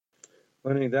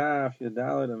Learning Daf,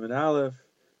 Yadalit, and Aleph.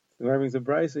 The Gemara brings a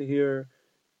brisa here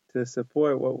to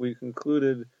support what we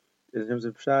concluded in terms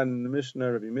of Pshat in the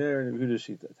Mishnah, Rabbi Meir, and Rabbi Yehuda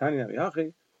Shita. Tani Nabi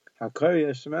Hachi, Hakari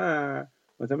Yashma,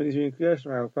 when somebody's reading Kriya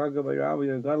Shema, Paga by Rabbi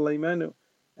Yadal Menu,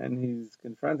 and he's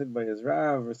confronted by his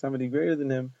Rav or somebody greater than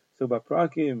him. So by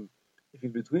Prakim, if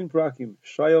he's between Prakim,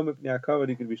 Shayel Mipnei HaKavod,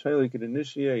 he could be Shayel, he could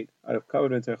initiate out of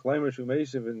Kavod and Terchlaimer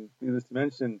Shumeshiv, and needless to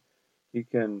mention, he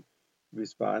can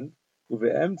respond.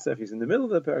 If he's in the middle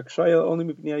of the parak, Shayel only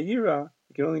Mipnei Yira,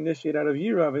 he can only initiate out of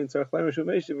Yira, and Terchlaimer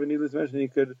Shumeshiv, and needless to mention, he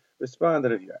could respond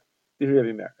out of Yira. In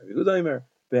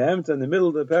the middle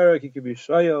of the parak, he could be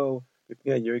Shayel, he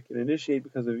can initiate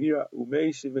because of Yira,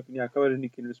 Umeshiv Mipnei HaKavod, and he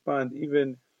can respond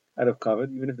even out of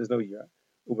Kavod, even if there's no Yira.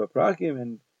 Uba Prakim,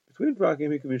 and between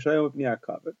Prakim, he can be Shayel Mipnei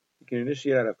HaKavod. He can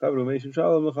initiate out of Kavod, Umeshiv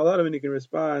Shalom Mechaladim, and he can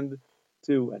respond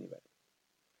to anybody.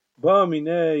 Ba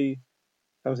Minei,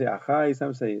 some say Achai,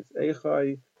 some say it's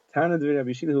Echai. Tana Dvei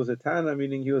Rabbi Shila, who was a Tana,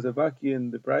 meaning he was a Baki in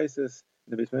the Brises,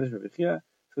 in the basement of Rabbi Chia.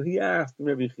 So he asked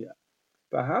Rabbi Chia,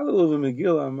 B'Halal of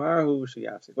Megillah Amarhu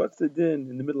Sheyafsik. What's the din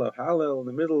in the middle of Halal, in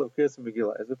the middle of Kirs and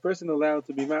Megillah? Is a person allowed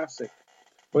to be mafsik?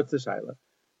 What's the shaila?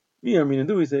 We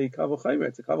say Kavachayra.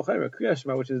 It's a Kavachayra Kriya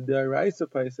Shema, which is the Raisa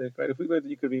Paisek, right? If we learned that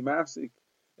you could be mafsik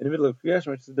in the middle of Kriya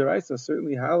Shema, which is the Raisa,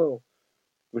 certainly Halal,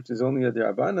 which is only a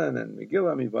Derabanan, and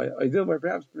Megillah, Ideal by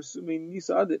perhaps Persume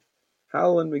Nisa Adif.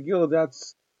 Halal and Megillah,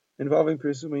 that's involving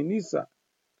Persume Nisa.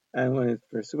 And when it's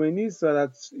Persume Nisa,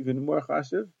 that's even more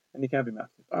Chashiv, and he can't be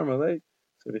mafsik. Armalei.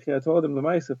 So Bechia told him,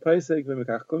 L'maisa Paisek,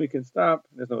 V'mekachkum, you can stop,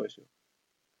 there's no issue.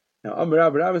 Now,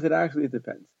 Rabbi said, actually, it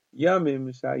depends. Yamim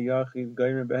Sha'yachid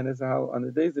Gairim Behenes Halal. On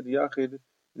the days that the Yachid,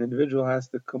 an individual has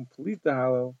to complete the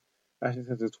Halal, actually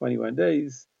since it's 21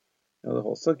 days, the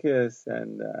whole Sukkot,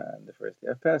 and the first day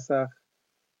of Pesach,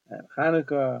 and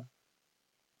Chanukah,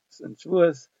 and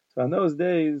Shavuos. So on those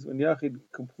days, when Yachid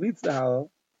completes the Halal,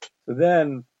 so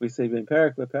then we say, Ben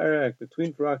Perek LePerek,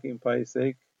 between Paraki and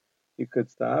Paisek, you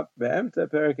could stop. Be'emta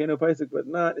Perek Eno Paisek, but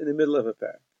not in the middle of a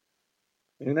Perek.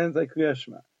 And then it's like Kriya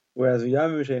Shema. Whereas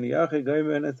Yamim Shein Yachid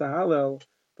Gaimen it's a Halal,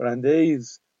 but on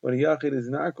days when a Yachid is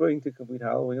not going to complete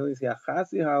Halal, when you only say a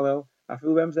Chasi Halal,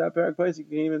 Afilu Be'emta Perek Paisek, you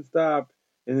can even stop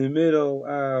in the middle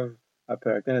of a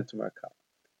Perek. Then it's Markal.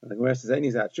 And the Gemara says,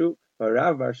 "Any zachu." But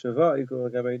Rav Bar Shava, equal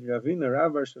like Ravina,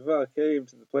 Rav Bar Shava came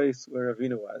to the place where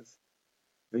Ravina was.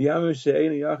 And it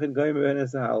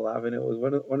was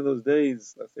one of those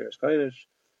days, let's say Rosh Chodesh,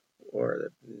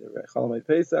 or the Chalamayit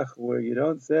Pesach, where you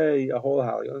don't say a whole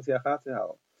halal, you don't say a chatzi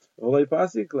halal.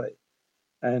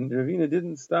 And Ravina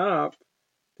didn't stop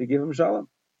to give him shalom.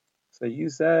 So you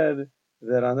said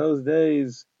that on those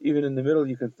days, even in the middle,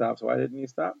 you can stop. So why didn't you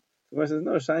stop? The Gemara says,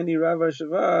 no, shiny Rav Bar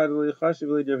Shava,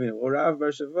 well, Rav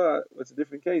Bar Shava, it's a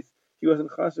different case. He wasn't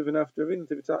chashiv enough to Ravina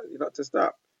to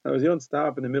stop. In other words, you don't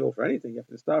stop in the middle for anything. You have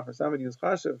to stop for somebody who's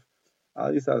chashiv.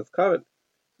 At least it's covered.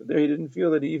 So there he didn't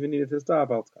feel that he even needed to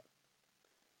stop.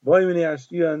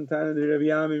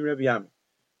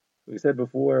 We said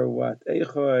before what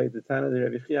Eichoi, the Tana de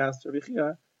Rabbi Chia asked Rabbi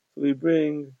Chia, so we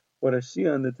bring what a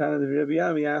Shion, the Tana de Rabbi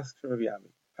Yami asks from Rabbi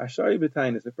Yami. Hashari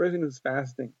b'tainis, the person who's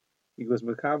fasting, he goes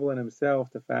makabel on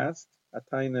himself to fast, a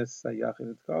tainis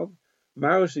yachid it's called.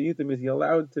 Maro sheyitim, is he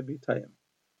allowed to be tayim?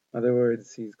 In other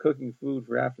words, he's cooking food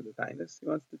for after the tainis. He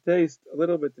wants to taste a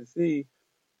little bit to see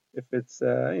if it's,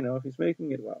 if he's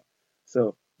making it well.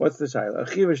 So, what's the shaila?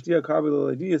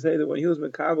 Do you say that when he was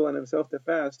makabel on himself to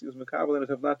fast, he was makabel on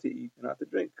himself not to eat and not to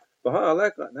drink?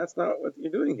 That's not what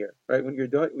you're doing here, right? When you're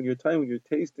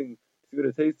tasting, to see what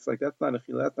it tastes like, that's not a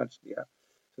chila, that's not shtiya.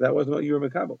 So that wasn't what you were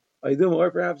makabel. Or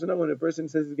perhaps no, when a person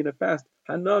says he's going to fast,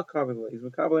 hana kabel, he's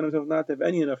makabel on himself not to have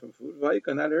any enough of food.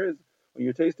 And that there is, when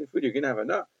you're tasting food, you're going to have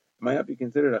enough. It might not be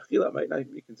considered a chila, it might not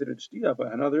be considered shtiya,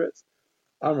 but another is.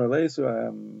 Amr so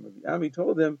Ami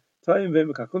told him,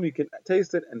 you can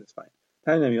taste it and it's fine.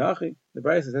 The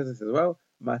Brayos says this as well.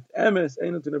 When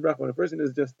a person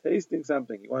is just tasting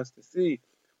something, he wants to see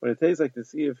what it tastes like, to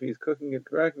see if he's cooking it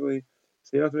correctly, so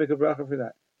you don't have to make a bracha for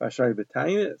that.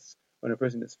 When a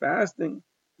person is fasting,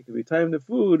 he could be timed the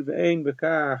food.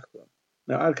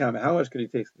 Now, how much could he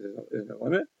taste? There's no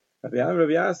limit. They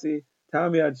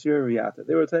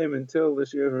were time until the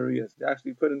shir of Arias. They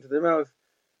actually put into their mouth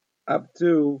up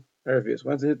to Hervius.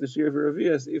 Once they hit the shir of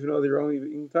Hervius, even though they're only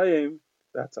eating tayim,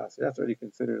 that's us. That's already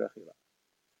considered achila.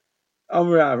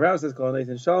 Rav says,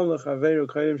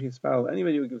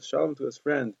 anybody who gives shalom to his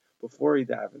friend before he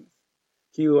davens,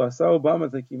 it's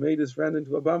like he made his friend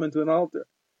into a bum, into an altar.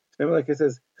 Remember, like it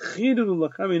says, you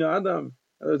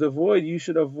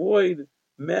should avoid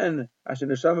men who have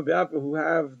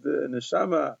the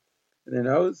neshama in their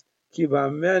nose.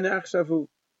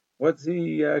 What's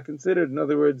he considered? In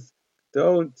other words,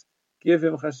 Don't give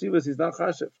him chashivas. He's not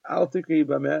chashiv. Al tikri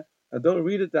bameh. Now don't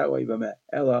read it that way, bameh.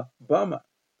 Ella bama.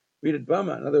 Read it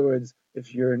bama. In other words,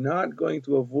 if you're not going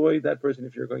to avoid that person,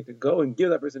 if you're going to go and give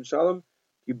that person shalom,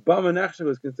 you bama nachshav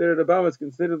is considered a bama. It's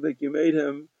considered like you made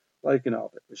him like an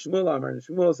altar. Shmuel Amar, and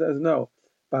Shmuel says no.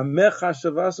 Bameh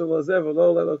chashavasu lozev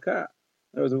lo leloka.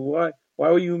 In other words,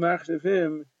 why were you machshav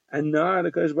him and not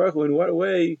a Kadosh Baruch Hu? In what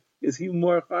way is he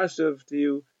more chashav to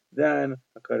you than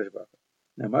a Kadosh Baruch Hu?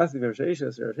 Now, must be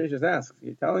Berachos asks,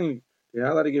 you're telling me you're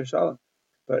not allowed to give shalom.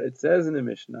 But it says in the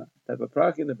Mishnah that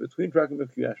between Prakim and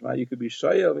Kriyas Shema, you could be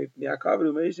shayel,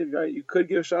 you could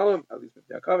give shalom, at least with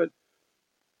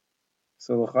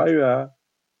So l'chayra,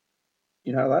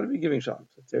 you're not allowed to be giving shalom.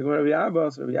 So Rabbi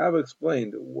Abba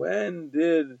explained, when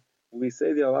did we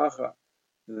say the halacha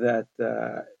that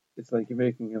it's like you're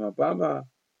making him a bama?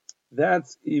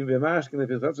 That's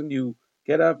when you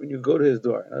get up and you go to his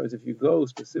door. In other words, if you go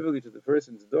specifically to the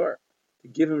person's door to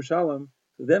give him shalom,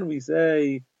 so then we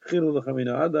say,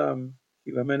 Adam,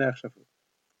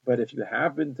 but if you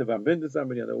happen to bump into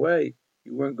somebody on the way,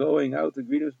 you weren't going out to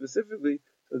greet him specifically,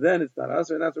 so then it's not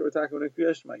us, and that's what we're talking about in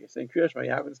Kriyas Shema. You're saying Kriyas Shema, he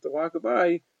happens to walk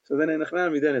by, so then in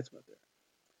Echnami, then it's mutter.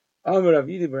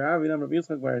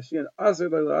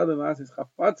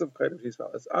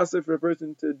 It's also for a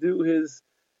person to do his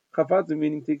chafatzim,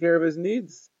 meaning take care of his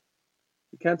needs.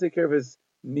 He can't take care of his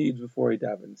needs before he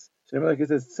davens. Like it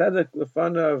says, tzedek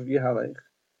lefanav yihalech.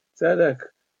 Tzedek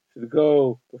should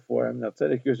go before him. Now,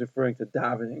 tzedek here is referring to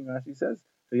davening, Rashi says.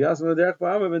 So yasam l'derech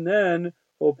ba'amav, and then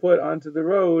he'll put onto the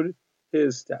road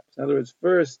his steps. In other words,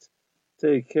 first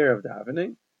take care of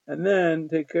davening, and then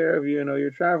take care of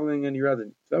your traveling and your other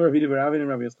needs. When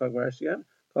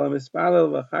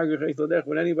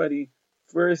anybody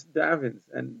first davens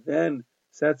and then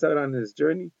sets out on his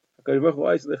journey,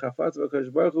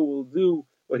 HaKadosh Baruch Hu will do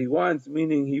what he wants,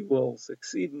 meaning he will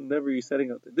succeed in whatever he's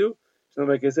setting out to do. So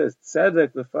like it says,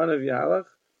 tzedek lefanav yahalach,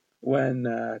 when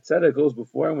tzedek goes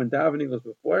before him, when davening goes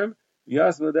before him,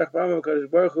 HaKadosh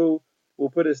Baruch Hu will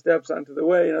put his steps onto the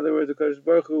way. In other words, HaKadosh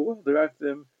Baruch Hu will direct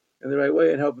him in the right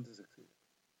way and help him to succeed.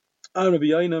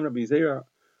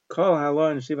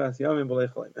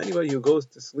 Anybody who goes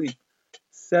to sleep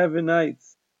 7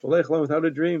 nights without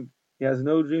a dream, he has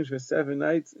no dreams for 7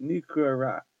 nights, nikra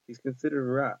ra. He's considered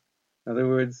ra. In other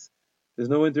words, there's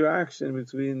no interaction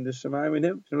between the Shemaim and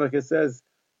him. Like it says,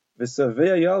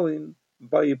 v'savea yalin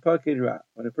ba'yipakid ra.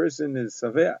 When a person is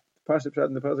savea, Pashat Pshat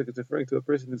in the Pasuk, it's referring to a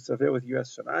person who's savea with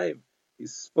Yiras Shemaim.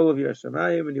 He's full of Yiras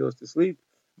Shemaim and he goes to sleep.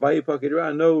 Ba'yipakid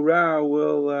ra, no ra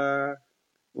will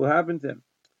happen to him.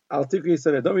 Al tikri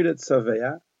savea, don't read it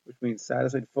savea, which means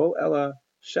satisfied, full. Ella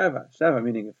shava,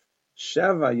 meaning if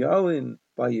shava yalin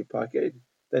ba'yipakid,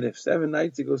 that if 7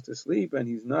 nights he goes to sleep and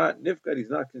he's not nifkad, he's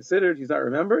not considered, he's not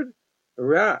remembered,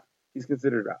 ra, he's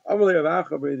considered ra. This is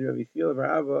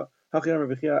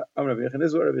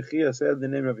what Rabbi Chia said, the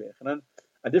name Rabbi Yechanan,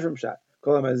 a different shot.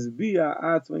 What does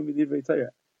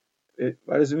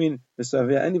it mean?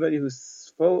 Anybody who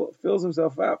fills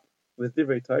himself up with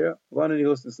divrei Torah, one and he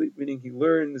goes to sleep, meaning he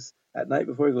learns at night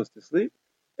before he goes to sleep.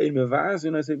 They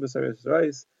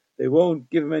won't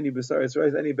give him any besaris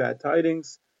rice, any bad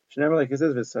tidings. Like it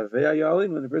says,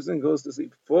 when the person goes to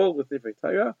sleep full with divrei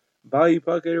Torah,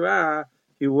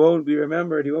 he won't be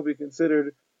remembered, he won't be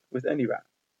considered with any ra.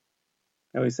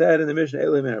 And we said in the Mishnah,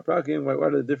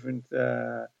 what are the different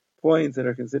points that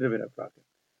are considered in a prakim?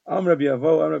 Am Rabbi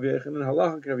Avo, Am Rabbi Yechanan,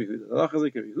 halacha Rabbi Yehuda. Halacha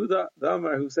like Rabbi Yehuda, the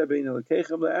Amar who said bein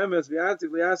lekechem leemes v'yatik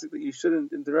that you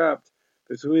shouldn't interrupt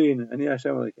between ani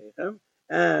Hashem lekechem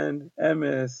and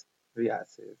emes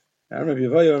v'yatziv. Am Rabbi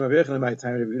Avo, Am Rabbi Yechanan, my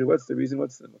time Rabbi Yehuda. What's the reason?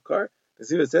 What's the makar? Because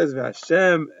here it says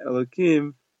v'Hashem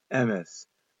Elokim emes.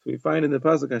 So we find in the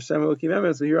pasuk Hashem Elokim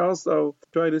emes. So here also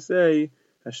try to say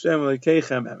Hashem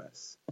lekechem emes.